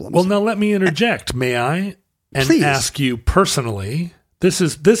health problems. Well, now let me interject, may I? And Please. ask you personally. This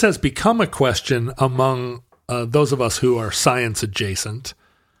has become a question among those of us who are science adjacent,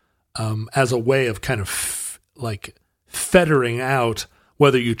 as a way of kind of fettering out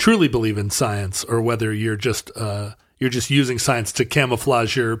whether you truly believe in science or whether you're just using science to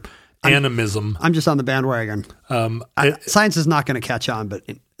camouflage your animism. I'm just on the bandwagon. Science is not going to catch on, but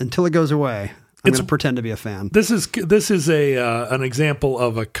until it goes away, I'm going to pretend to be a fan. This is an example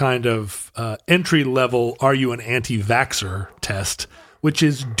of a kind of entry level "Are you an anti-vaxxer?" test, which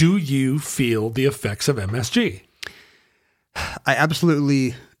is, do you feel the effects of MSG? I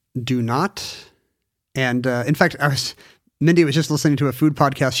absolutely do not. And in fact, Mindy was just listening to a food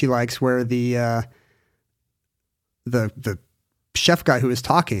podcast she likes where the chef guy who is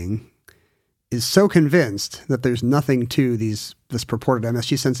talking is so convinced that there's nothing to this purported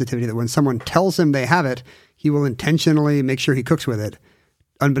MSG sensitivity that when someone tells him they have it, he will intentionally make sure he cooks with it,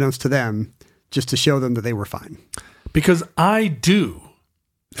 unbeknownst to them, just to show them that they were fine. Because I do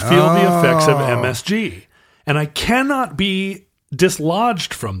feel the effects of MSG. And I cannot be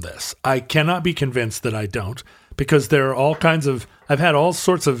dislodged from this. I cannot be convinced that I don't, because there are all kinds of, I've had all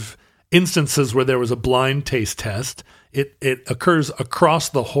sorts of instances where there was a blind taste test. It occurs across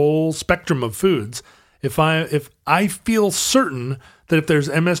the whole spectrum of foods. If I feel certain that if there's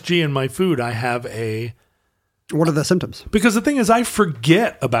MSG in my food, I have a... What are the symptoms? Because the thing is, I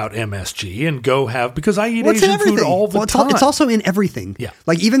forget about MSG and because I eat What's Asian food all the time. It's also in everything. Yeah.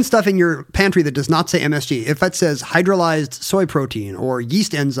 Like even stuff in your pantry that does not say MSG. If it says hydrolyzed soy protein or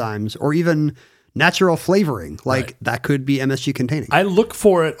yeast enzymes or even natural flavoring, like that could be MSG containing. I look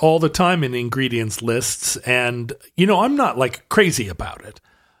for it all the time in ingredients lists, and I'm not like crazy about it,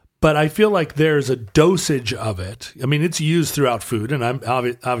 but I feel like there's a dosage of it. I mean, it's used throughout food, and I'm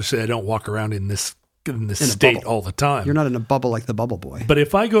obviously I don't walk around in this state bubble. all the time. You're not in a bubble like the Bubble Boy. But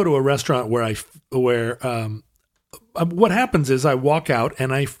if I go to a restaurant where what happens is I walk out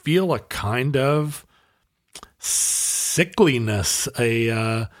and I feel a kind of sickliness,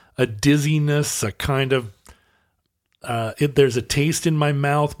 a dizziness, a kind of there's a taste in my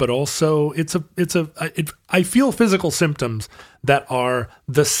mouth, but also I feel physical symptoms that are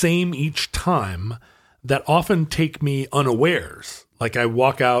the same each time that often take me unawares. Like I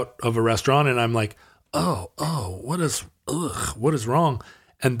walk out of a restaurant and I'm like, what is wrong?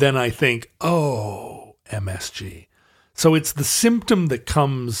 And then I think, MSG. So it's the symptom that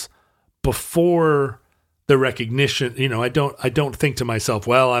comes before the recognition. I don't think to myself,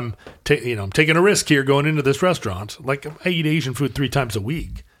 well, I'm taking a risk here going into this restaurant. Like I eat Asian food 3 times a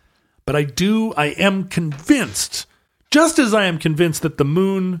week, but I am convinced, just as I am convinced that the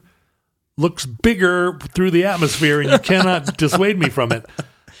moon looks bigger through the atmosphere and you cannot dissuade me from it.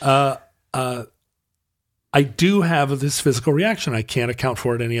 I do have this physical reaction. I can't account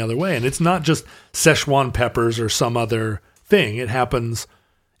for it any other way. And it's not just Szechuan peppers or some other thing. It happens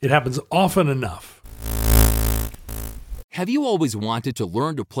often enough. Have you always wanted to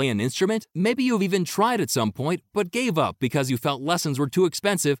learn to play an instrument? Maybe you've even tried at some point, but gave up because you felt lessons were too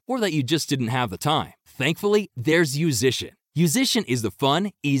expensive or that you just didn't have the time. Thankfully, there's Musician. Musician is the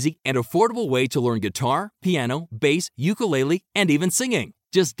fun, easy, and affordable way to learn guitar, piano, bass, ukulele, and even singing.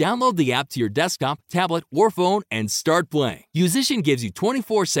 Just download the app to your desktop, tablet, or phone and start playing. Musician gives you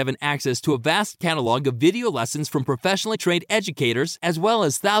 24/7 access to a vast catalog of video lessons from professionally trained educators, as well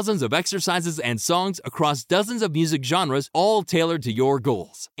as thousands of exercises and songs across dozens of music genres, all tailored to your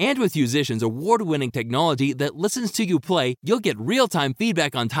goals. And with Musician's award-winning technology that listens to you play, you'll get real-time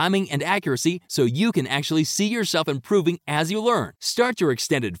feedback on timing and accuracy so you can actually see yourself improving as you learn. Start your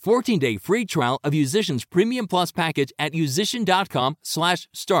extended 14-day free trial of Musician's Premium Plus package at musician.com/start.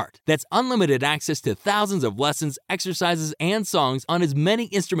 That's unlimited access to thousands of lessons, exercises, and songs on as many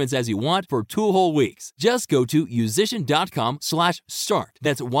instruments as you want for 2 whole weeks. Just go to musician.com/start.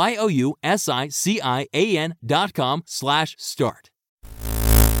 That's YOUSICIAN.com/start.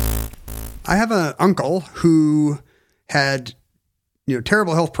 I have an uncle who had,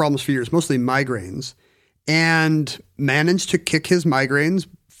 terrible health problems for years, mostly migraines, and managed to kick his migraines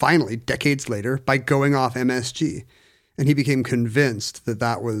finally decades later by going off MSG. And he became convinced that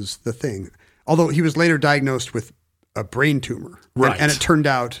that was the thing. Although he was later diagnosed with a brain tumor. Right. And it turned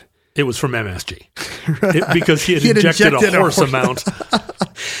out... It was from MSG. Because he had injected a horse amount.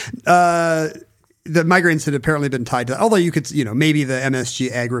 The migraines had apparently been tied to that. Although you could, maybe the MSG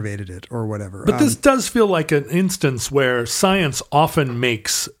aggravated it or whatever. But this does feel like an instance where science often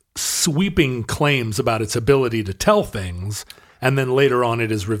makes sweeping claims about its ability to tell things, and then later on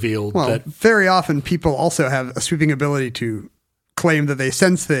it is revealed that... very often people also have a sweeping ability to claim that they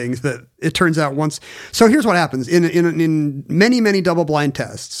sense things that it turns out once... So here's what happens. In many, many double-blind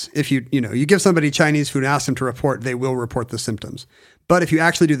tests, if you give somebody Chinese food and ask them to report, they will report the symptoms. But if you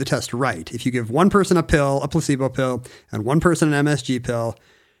actually do the test right, if you give one person a placebo pill, and one person an MSG pill,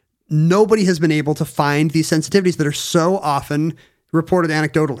 nobody has been able to find these sensitivities that are so often reported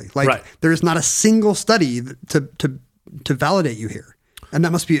anecdotally. There's not a single study to validate you here. And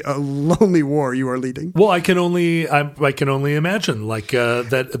that must be a lonely war you are leading. Well, I can only imagine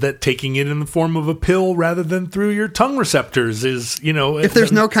that taking it in the form of a pill rather than through your tongue receptors is, if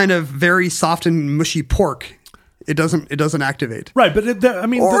there's no kind of very soft and mushy pork, it doesn't activate. Right, but it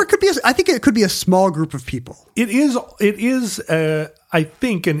could be. I think it could be a small group of people. It is. I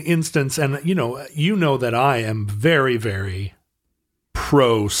think an instance, and you know that I am very, very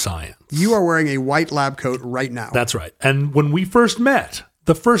pro-science. You are wearing a white lab coat right now. That's right. And when we first met,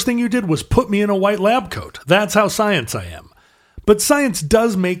 the first thing you did was put me in a white lab coat. That's how science I am. But science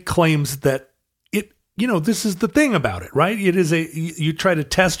does make claims that this is the thing about it, right? It is you try to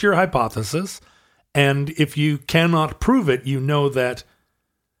test your hypothesis, and if you cannot prove it, you know that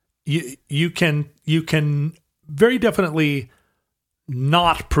you can very definitely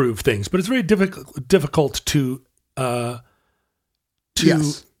not prove things, but it's very difficult to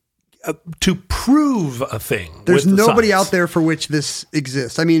Yes. To prove a thing. There's with the nobody science. out there for which this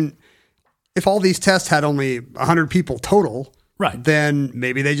exists. I mean, if all these tests had only 100 people total, Right. then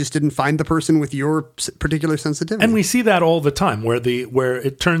maybe they just didn't find the person with your particular sensitivity. And we see that all the time, where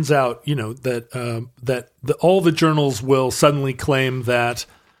it turns out, that all the journals will suddenly claim that,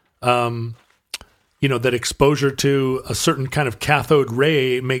 that exposure to a certain kind of cathode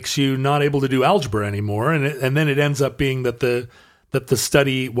ray makes you not able to do algebra anymore, and then it ends up being that the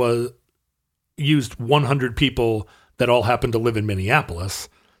study used 100 people that all happened to live in Minneapolis.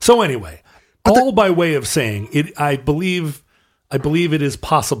 So anyway, by way of saying it, I believe it is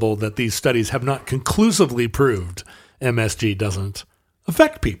possible that these studies have not conclusively proved MSG doesn't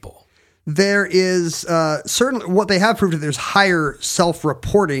affect people. There is certainly what they have proved that there's higher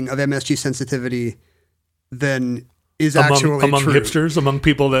self-reporting of MSG sensitivity than is actually among true. hipsters, among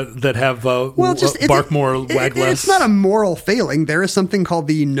people that have bark more, wag less. It's not a moral failing. There is something called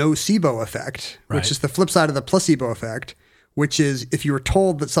the nocebo effect, Right. which is the flip side of the placebo effect, which is if you are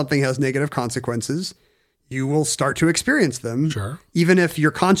told that something has negative consequences, you will start to experience them. Sure. Even if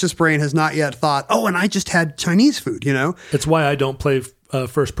your conscious brain has not yet thought, oh, and I just had Chinese food, It's why I don't play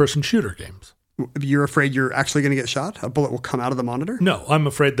first-person shooter games. You're afraid you're actually going to get shot? A bullet will come out of the monitor? No, I'm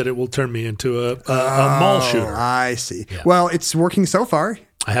afraid that it will turn me into a mall shooter. I see. Yeah. Well, it's working so far.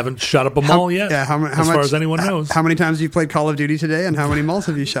 I haven't shot up a mall yet, Yeah, as far as anyone knows. How many times have you played Call of Duty today, and how many malls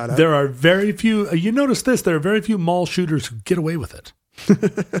have you shot at? There are very few. You notice this? There are very few mall shooters who get away with it.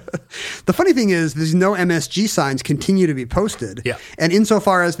 The funny thing is, there's no MSG signs continue to be posted. Yeah. And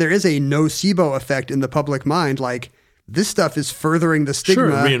insofar as there is a nocebo effect in the public mind, like this stuff is furthering the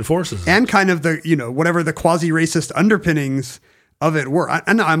stigma. Sure, it reinforces it. And kind of the, whatever the quasi-racist underpinnings of it were. I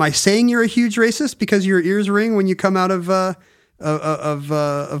know, am I saying you're a huge racist because your ears ring when you come out of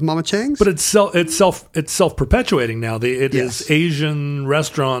Mama Chang's? But it's self-perpetuating now. It is Asian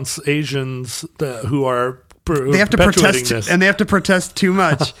restaurants, Asians who are they have to protest, this. and they have to protest too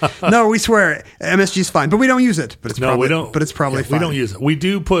much. No, we swear MSG's fine, but we don't use it. But it's probably, we don't. But it's probably fine. We don't use it. We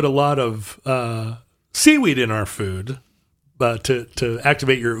do put a lot of seaweed in our food, to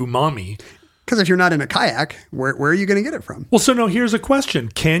activate your umami. Because if you're not in a kayak, where are you going to get it from? Well, so no. Here's a question: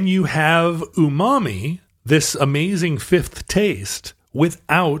 can you have umami, this amazing fifth taste,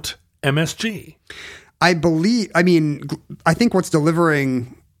 without MSG? I think what's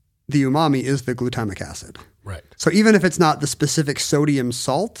delivering the umami is the glutamic acid. Right. So even if it's not the specific sodium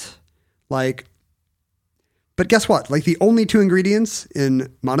salt, but guess what? Like the only two ingredients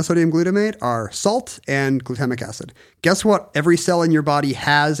in monosodium glutamate are salt and glutamic acid. Guess what every cell in your body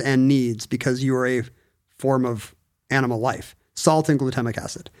has and needs because you are a form of animal life? Salt and glutamic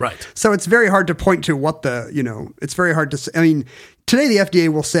acid. Right. So it's very hard to point to it's very hard to say. I mean, today the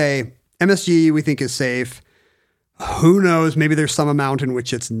FDA will say MSG we think is safe. Who knows? Maybe there's some amount in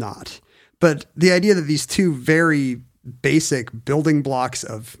which it's not. But the idea that these two very basic building blocks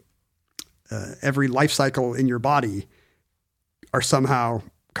of every life cycle in your body are somehow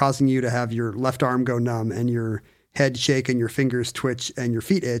causing you to have your left arm go numb and your head shake and your fingers twitch and your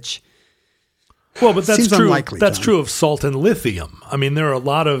feet itch. Well, but that's Seems true. unlikely, That's John. true of salt and lithium. I mean, there are a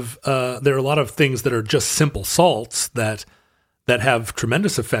lot of things that are just simple salts that have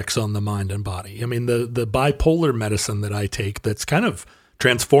tremendous effects on the mind and body. I mean, the bipolar medicine that I take that's kind of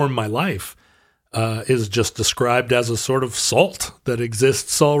transformed my life is just described as a sort of salt that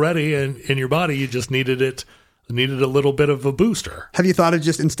exists already in your body. You just needed a little bit of a booster. Have you thought of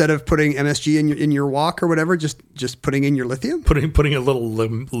just instead of putting MSG in your walk or whatever, just putting in your lithium? Putting a little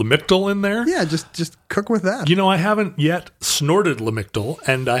Lamictal in there? Yeah, just cook with that. I haven't yet snorted Lamictal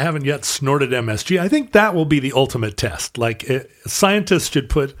and I haven't yet snorted MSG. I think that will be the ultimate test. Scientists should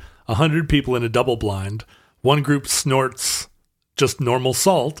put 100 people in a double blind. One group snorts just normal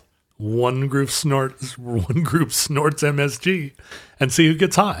salt. One group snorts MSG and see who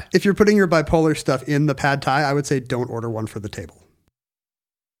gets high. If you're putting your bipolar stuff in the pad thai, I would say don't order one for the table.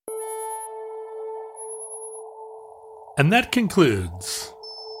 And that concludes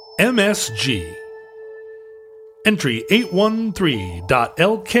MSG. Entry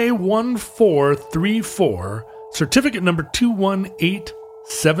 813.LK1434, certificate number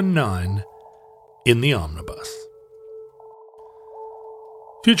 21879 in the omnibus.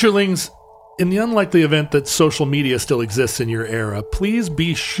 Futurelings, in the unlikely event that social media still exists in your era, please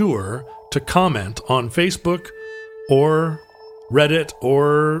be sure to comment on Facebook or Reddit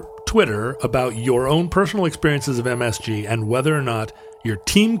or Twitter about your own personal experiences of MSG and whether or not you're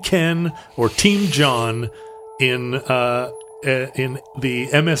Team Ken or Team John in the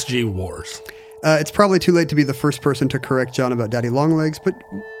MSG wars. It's probably too late to be the first person to correct John about Daddy Longlegs, but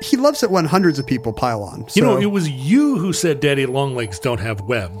he loves it when hundreds of people pile on. So. You know, it was you who said Daddy Longlegs don't have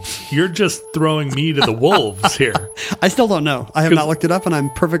webs. You're just throwing me to the wolves here. I still don't know. I have not looked it up, and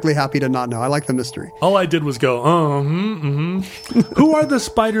I'm perfectly happy to not know. I like the mystery. All I did was go, Who are the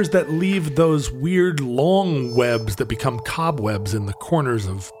spiders that leave those weird long webs that become cobwebs in the corners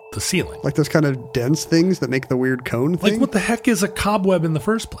of the ceiling? Like those kind of dense things that make the weird cone thing? Like, what the heck is a cobweb in the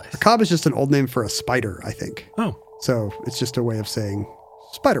first place? A cob is just an old name for a spider, I think. Oh. So it's just a way of saying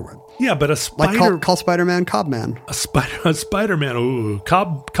spiderweb. Yeah, but a spider... Like call Spider-Man Cobman. A Spider-Man. Ooh,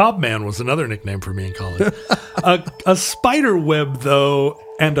 Cobman was another nickname for me in college. a spider web, though,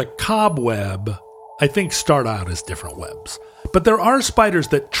 and a cobweb, I think, start out as different webs. But there are spiders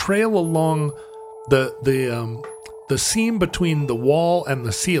that trail along the seam between the wall and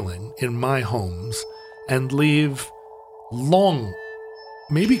the ceiling in my homes and leave long,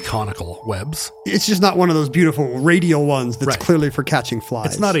 maybe conical webs. It's just not one of those beautiful radial ones that's clearly for catching flies.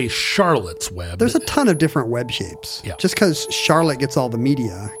 It's not a Charlotte's web. There's a ton of different web shapes. Yeah. Just because Charlotte gets all the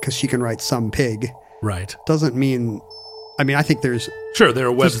media because she can write some pig, right, doesn't mean... I mean, I think there's... Sure, there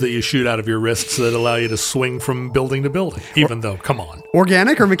are webs that you shoot out of your wrists that allow you to swing from building to building, even though, come on.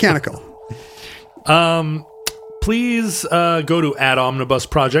 Organic or mechanical? Please go to @Omnibus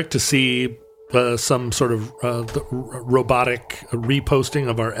Project to see some sort of robotic reposting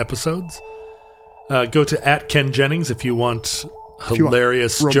of our episodes. Go to @Ken Jennings if you want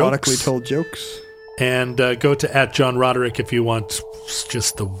hilarious robotically jokes. told jokes. And go to @John Roderick if you want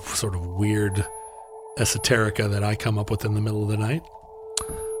just the sort of weird esoterica that I come up with in the middle of the night.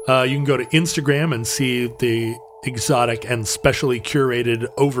 You can go to Instagram and see the exotic and specially curated,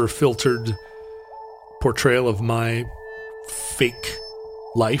 over-filtered portrayal of my fake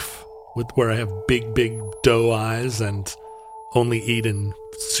life, where I have big doe eyes and only eat in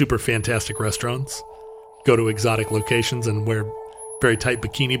super fantastic restaurants, go to exotic locations and wear very tight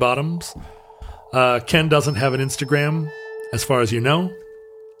bikini bottoms. Ken doesn't have an Instagram, as far as you know.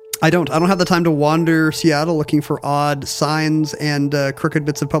 I don't have the time to wander Seattle looking for odd signs and crooked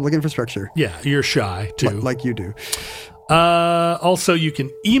bits of public infrastructure. Yeah, you're shy too, like you do. Also, you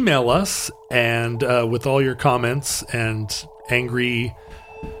can email us and with all your comments and angry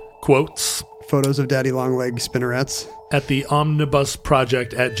quotes, photos of Daddy Longlegs spinnerets at the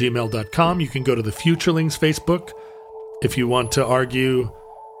omnibusproject@gmail.com. You can go to the Futurelings Facebook if you want to argue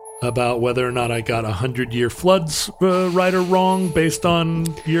about whether or not I got 100-year floods right or wrong based on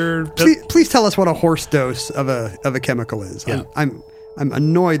your... Please tell us what a horse dose of a chemical is. Yeah. I'm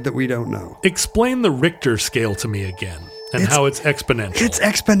annoyed that we don't know. Explain the Richter scale to me again and how it's exponential. It's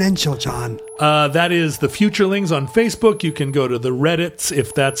exponential, John. That is the Futurelings on Facebook. You can go to the Reddits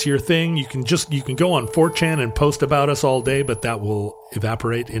if that's your thing. You can go on 4chan and post about us all day, but that will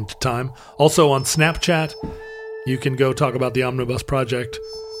evaporate into time. Also on Snapchat, you can go talk about the Omnibus Project.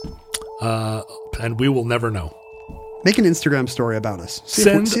 And we will never know. Make an Instagram story about us.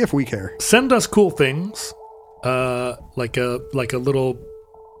 See if we care. Send us cool things, like a little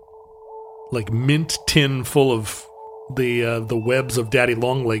mint tin full of the webs of Daddy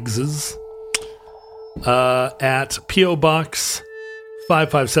Longlegses. At P.O. Box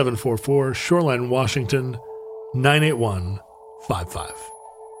 55744, Shoreline, Washington 98155.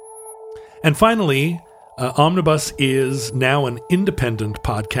 And finally, Omnibus is now an independent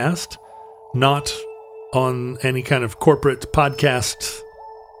podcast, not on any kind of corporate podcast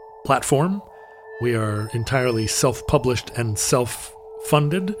platform. We are entirely self-published and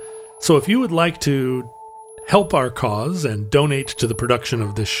self-funded. So if you would like to help our cause and donate to the production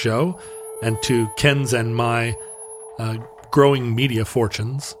of this show and to Ken's and my growing media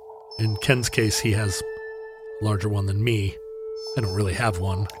fortunes, in Ken's case, he has a larger one than me. I don't really have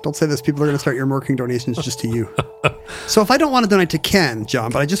one. Don't say this. People are going to start earmarking donations just to you. So if I don't want to donate to Ken, John,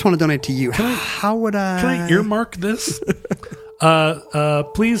 but I just want to donate to you, how would I... Can I earmark this?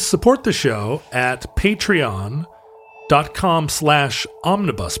 Please support the show at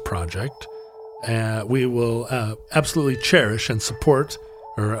patreon.com/omnibusproject. We will absolutely cherish and support,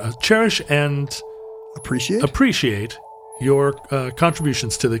 or cherish and appreciate your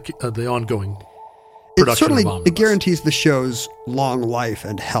contributions to the ongoing production of Omnibus. It guarantees the show's long life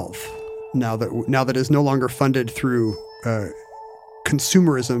and health. Now that it is no longer funded through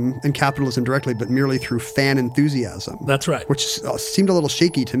consumerism and capitalism directly, but merely through fan enthusiasm. That's right. Which seemed a little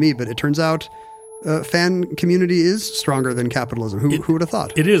shaky to me, but it turns out fan community is stronger than capitalism. Who would have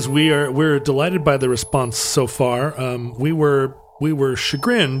thought? It is. We're delighted by the response so far. We were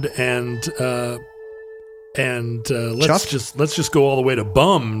chagrined and let's just go all the way to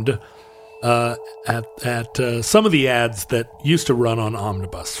bummed at some of the ads that used to run on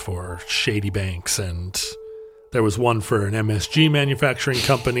Omnibus for shady banks, and there was one for an MSG manufacturing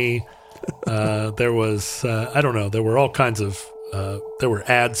company. There was, I don't know, there were all kinds of, there were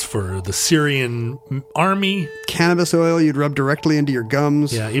ads for the Syrian army. Cannabis oil you'd rub directly into your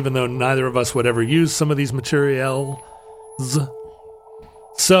gums. Yeah, even though neither of us would ever use some of these materials.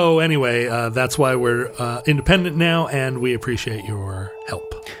 So anyway, that's why we're independent now, and we appreciate your help.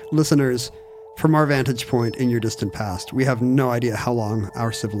 Listeners, from our vantage point in your distant past, we have no idea how long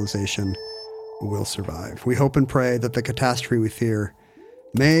our civilization will survive. We hope and pray that the catastrophe we fear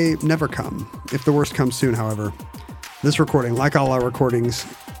may never come. If the worst comes soon, however, this recording, like all our recordings,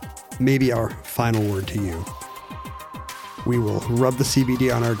 may be our final word to you. We will rub the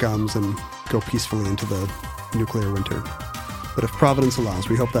CBD on our gums and go peacefully into the nuclear winter. But if Providence allows,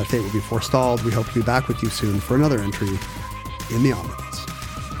 we hope that fate will be forestalled. We hope to be back with you soon for another entry in the Omnibus.